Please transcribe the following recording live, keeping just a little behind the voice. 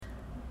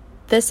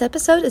This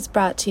episode is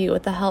brought to you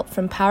with the help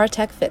from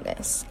PowerTech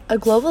Fitness, a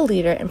global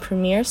leader in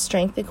premier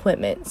strength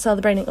equipment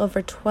celebrating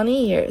over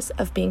 20 years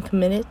of being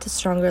committed to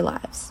stronger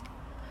lives.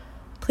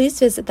 Please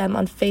visit them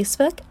on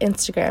Facebook,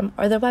 Instagram,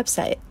 or their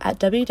website at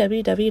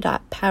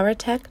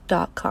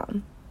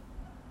www.powertech.com.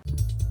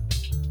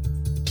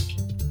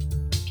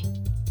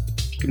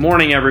 Good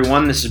morning,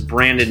 everyone. This is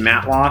Brandon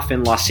Matloff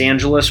in Los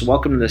Angeles.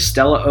 Welcome to the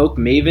Stella Oak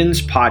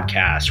Mavens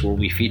podcast, where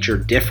we feature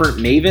different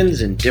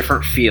mavens in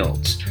different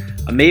fields.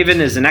 A maven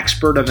is an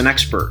expert of an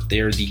expert. They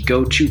are the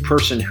go-to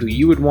person who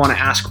you would want to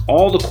ask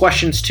all the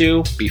questions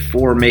to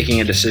before making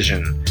a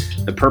decision.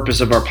 The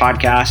purpose of our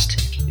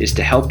podcast is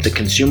to help the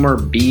consumer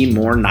be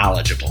more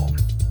knowledgeable.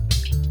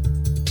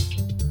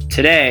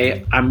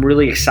 Today, I'm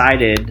really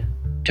excited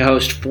to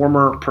host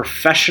former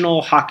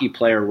professional hockey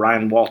player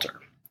Ryan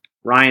Walter.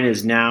 Ryan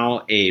is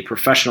now a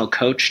professional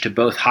coach to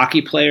both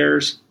hockey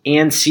players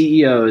and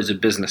CEOs of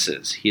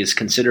businesses. He is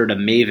considered a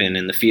maven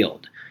in the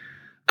field.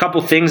 A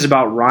couple things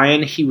about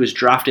Ryan: he was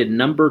drafted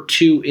number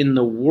 2 in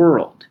the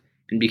world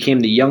and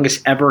became the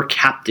youngest ever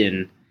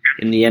captain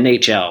in the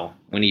NHL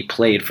when he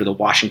played for the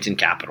Washington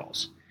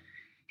Capitals.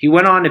 He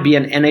went on to be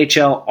an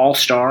NHL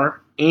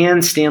All-Star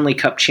and Stanley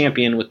Cup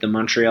champion with the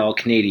Montreal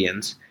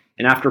Canadiens,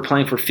 and after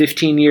playing for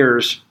 15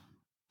 years,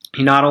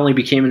 he not only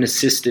became an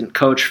assistant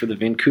coach for the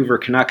Vancouver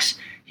Canucks,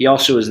 he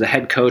also is the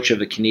head coach of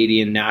the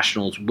Canadian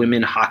Nationals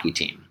women hockey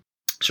team.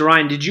 So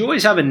Ryan, did you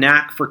always have a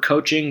knack for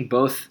coaching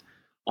both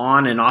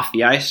on and off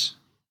the ice?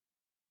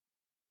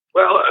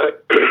 Well, I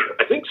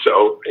think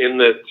so, in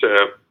that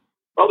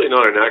probably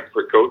not a knack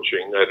for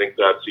coaching. I think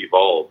that's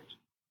evolved.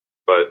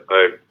 But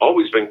I've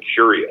always been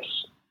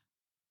curious.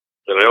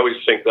 And I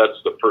always think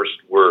that's the first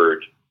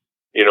word.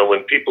 You know,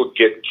 when people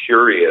get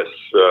curious,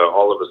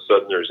 all of a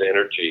sudden there's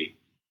energy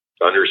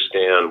to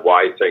understand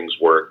why things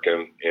work.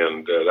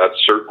 And that's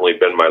certainly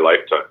been my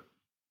lifetime.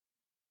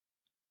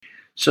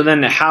 So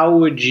then how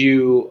would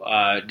you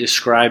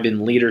describe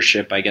in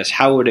leadership, I guess,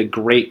 how would a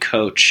great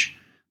coach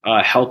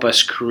help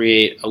us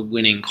create a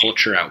winning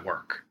culture at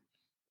work?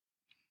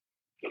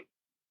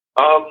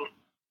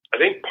 I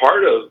think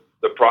part of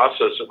the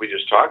process that we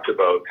just talked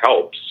about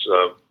helps.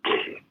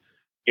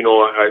 You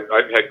know,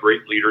 I've had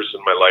great leaders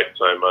in my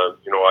lifetime.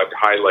 You know, I'd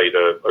highlight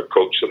a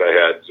coach that I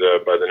had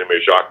by the name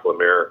of Jacques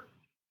Lemaire.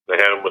 I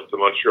had him with the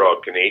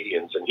Montreal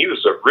Canadiens, and he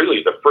was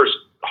really the first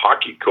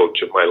hockey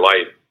coach of my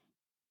life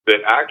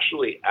that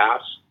actually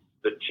asked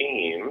the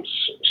teams.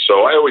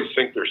 So I always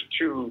think there's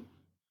two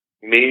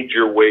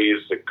major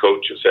ways that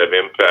coaches have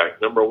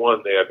impact. Number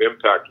one, they have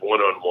impact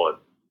one-on-one,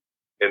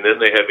 and then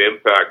they have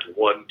impact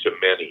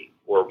one-to-many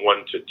or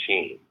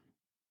one-to-team.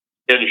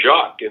 And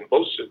Jacques, in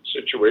both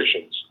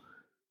situations,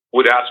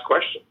 would ask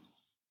questions.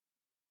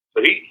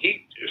 So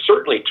he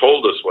certainly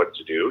told us what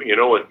to do. You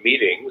know, in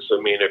meetings, I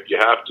mean, if you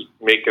have to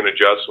make an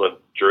adjustment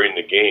during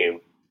the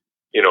game,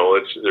 you know,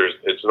 it's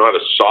not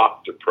a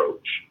soft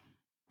approach.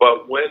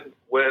 But when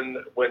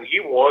he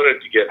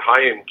wanted to get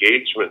high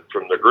engagement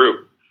from the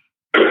group,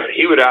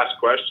 he would ask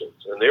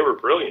questions, and they were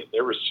brilliant.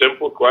 They were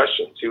simple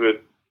questions.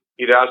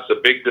 He'd ask the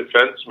big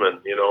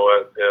defenseman, you know,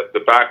 at the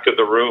back of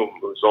the room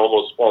who's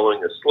almost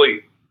falling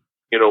asleep,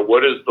 you know,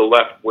 what is the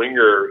left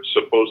winger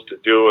supposed to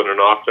do in an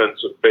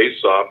offensive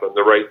faceoff on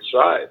the right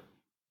side?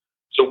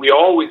 So we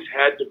always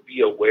had to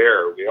be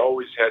aware. We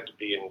always had to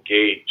be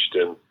engaged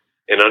and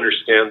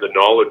understand the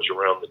knowledge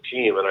around the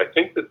team. And I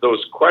think that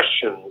those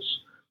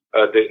questions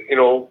that, you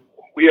know,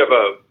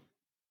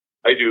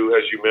 I do,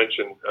 as you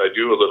mentioned, I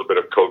do a little bit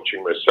of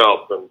coaching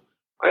myself, and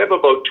I have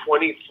about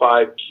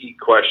 25 key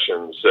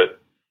questions that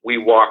we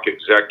walk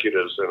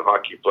executives and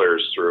hockey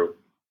players through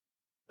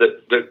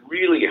that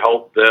really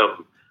help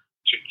them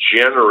to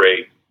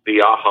generate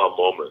the aha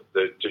moment,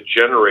 to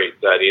generate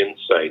that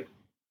insight,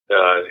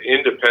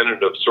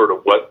 independent of sort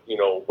of what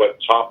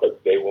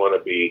topic they want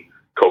to be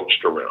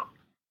coached around.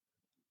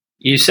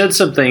 You said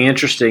something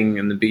interesting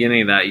in the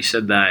beginning of that. You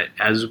said that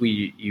as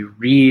you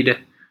read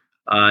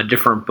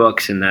different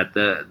books, and that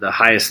the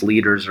highest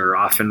leaders are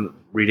often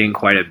reading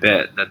quite a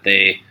bit, that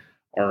they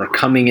are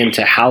coming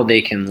into how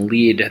they can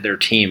lead their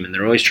team, and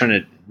they're always trying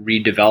to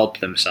redevelop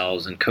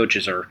themselves, and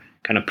coaches are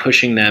kind of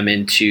pushing them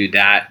into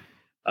that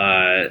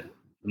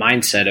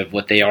mindset of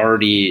what they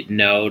already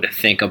know, to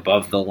think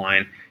above the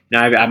line.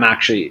 Now, I'm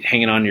actually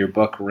hanging on to your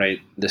book right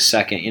this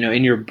second. You know,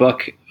 in your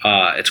book,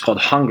 it's called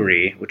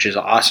Hungry, which is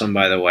awesome,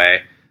 by the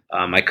way.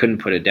 I couldn't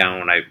put it down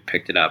when I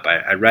picked it up.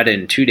 I read it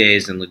in 2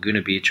 days in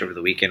Laguna Beach over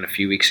the weekend a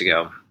few weeks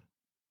ago.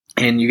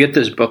 And you get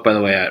this book, by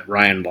the way, at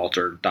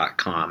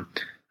ryanwalter.com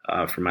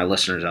for my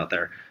listeners out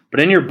there. But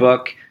in your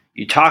book,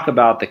 you talk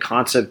about the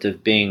concept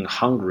of being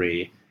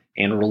hungry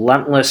and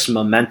relentless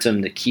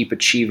momentum to keep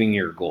achieving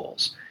your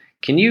goals.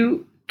 Can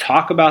you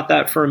talk about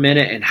that for a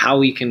minute and how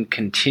we can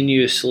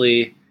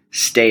continuously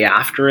stay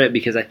after it?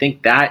 Because I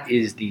think that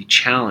is the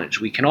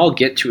challenge. We can all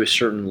get to a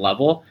certain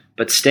level,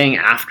 but staying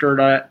after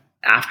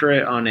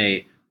it on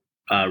a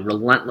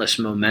relentless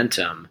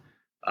momentum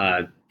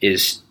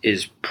is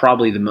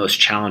probably the most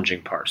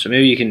challenging part. So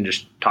maybe you can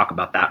just talk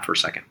about that for a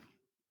second.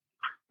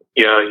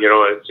 Yeah, you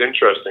know, it's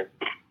interesting.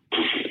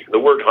 the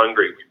word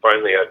hungry, we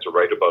finally had to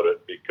write about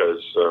it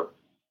because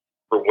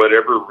for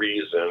whatever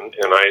reason,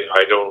 and I'm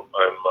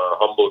a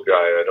humble guy.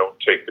 I don't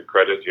take the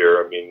credit here.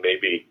 I mean,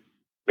 maybe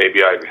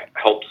I've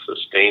helped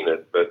sustain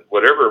it, but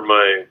whatever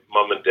my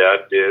mom and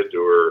dad did,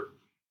 or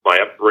my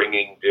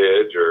upbringing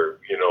did, or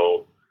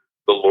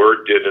the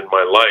Lord did in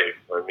my life,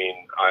 I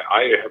mean,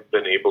 I have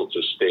been able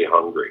to stay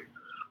hungry.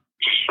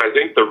 I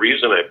think the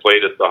reason I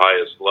played at the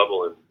highest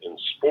level in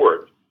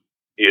sport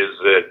is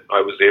that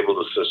I was able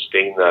to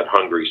sustain that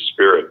hungry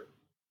spirit.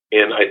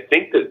 And I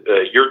think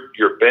that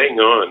you're bang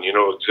on.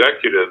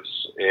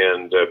 Executives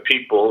and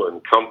people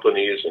and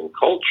companies and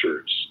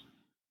cultures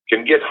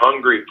can get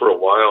hungry for a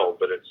while,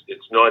 but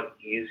it's not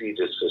easy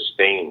to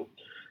sustain.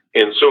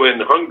 And so in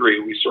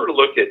Hungry, we sort of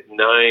look at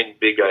 9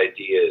 big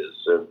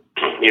ideas, and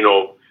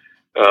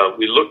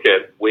we look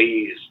at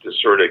ways to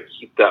sort of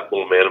keep that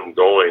momentum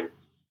going.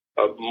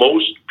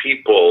 Most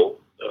people,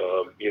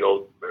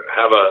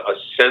 have a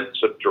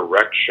sense of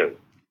direction,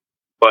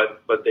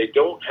 but they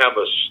don't have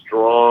a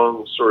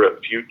strong sort of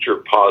future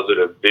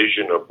positive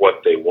vision of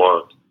what they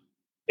want.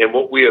 And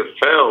what we have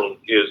found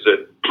is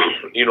that,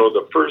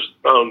 the first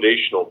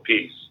foundational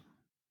piece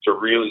to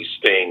really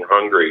staying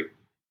hungry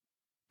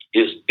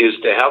is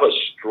to have a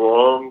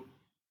strong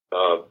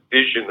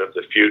vision of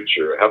the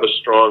future, have a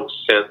strong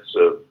sense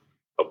of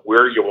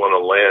where you want to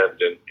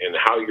land and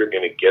how you're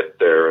going to get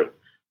there.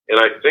 And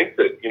I think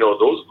that,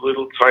 those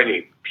little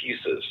tiny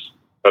pieces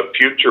of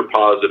future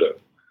positive,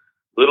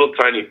 little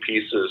tiny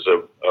pieces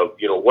of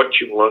what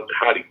you want,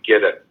 how to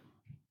get it,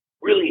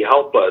 really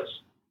help us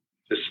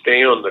to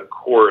stay on the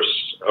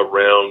course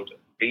around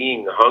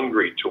being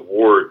hungry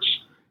towards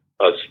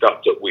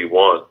stuff that we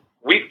want.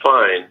 We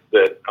find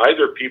that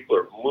either people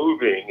are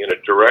moving in a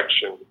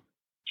direction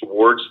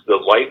towards the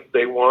life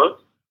they want,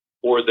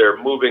 or they're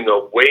moving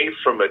away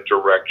from a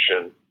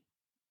direction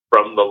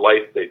from the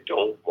life they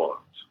don't want.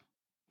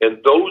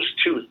 And those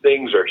two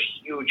things are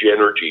huge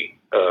energy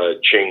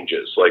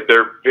changes. Like,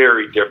 they're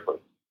very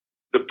different.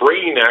 The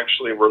brain,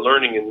 actually, we're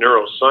learning in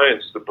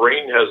neuroscience, the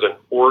brain has an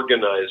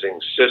organizing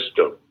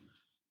system.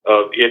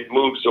 It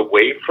moves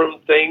away from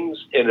things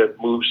and it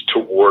moves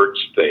towards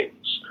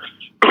things.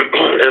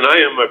 And I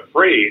am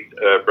afraid,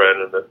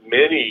 Brandon, that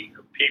many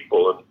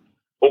people, and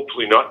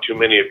hopefully not too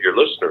many of your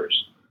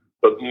listeners,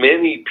 but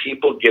many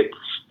people get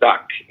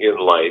stuck in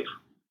life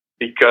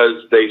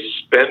because they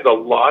spend a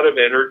lot of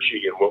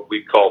energy in what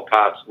we call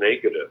past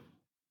negative.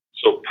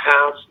 So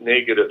past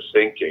negative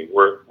thinking,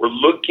 we're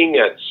looking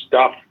at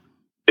stuff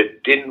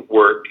that didn't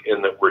work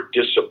and that we're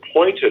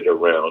disappointed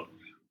around,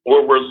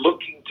 or we're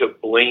looking to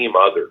blame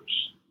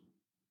others.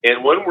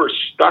 And when we're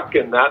stuck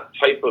in that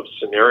type of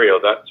scenario,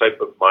 that type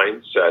of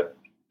mindset,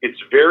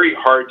 it's very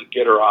hard to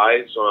get our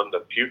eyes on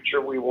the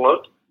future we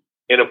want.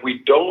 And if we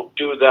don't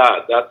do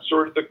that, that's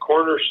sort of the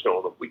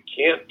cornerstone. If we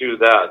can't do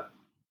that,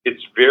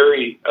 it's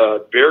very,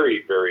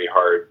 very, very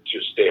hard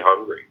to stay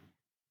hungry.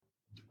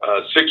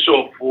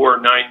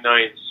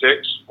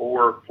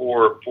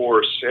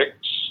 604-996-4446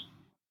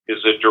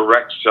 is a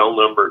direct cell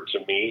number to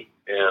me.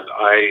 And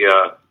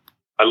I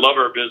love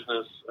our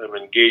business. I'm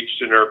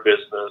engaged in our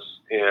business.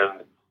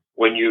 And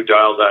when you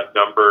dial that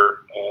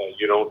number,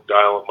 you don't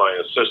dial my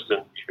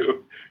assistant.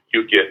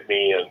 You get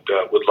me, and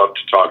would love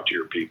to talk to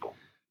your people.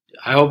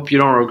 I hope you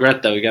don't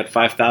regret that. We got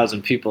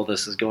 5,000 people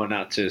this is going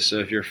out to. So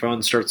if your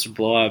phone starts to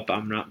blow up,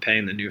 I'm not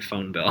paying the new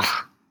phone bill.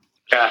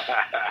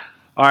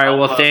 All right.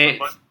 Well,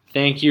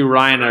 thank you,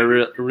 Ryan. I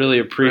really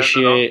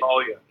appreciate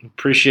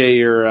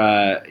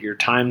your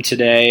time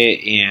today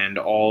and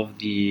all of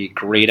the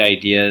great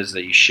ideas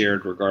that you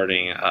shared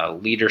regarding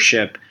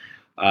leadership.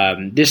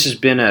 This has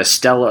been a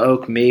Stella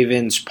Oak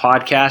Mavens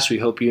podcast. We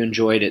hope you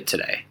enjoyed it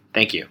today.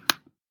 Thank you.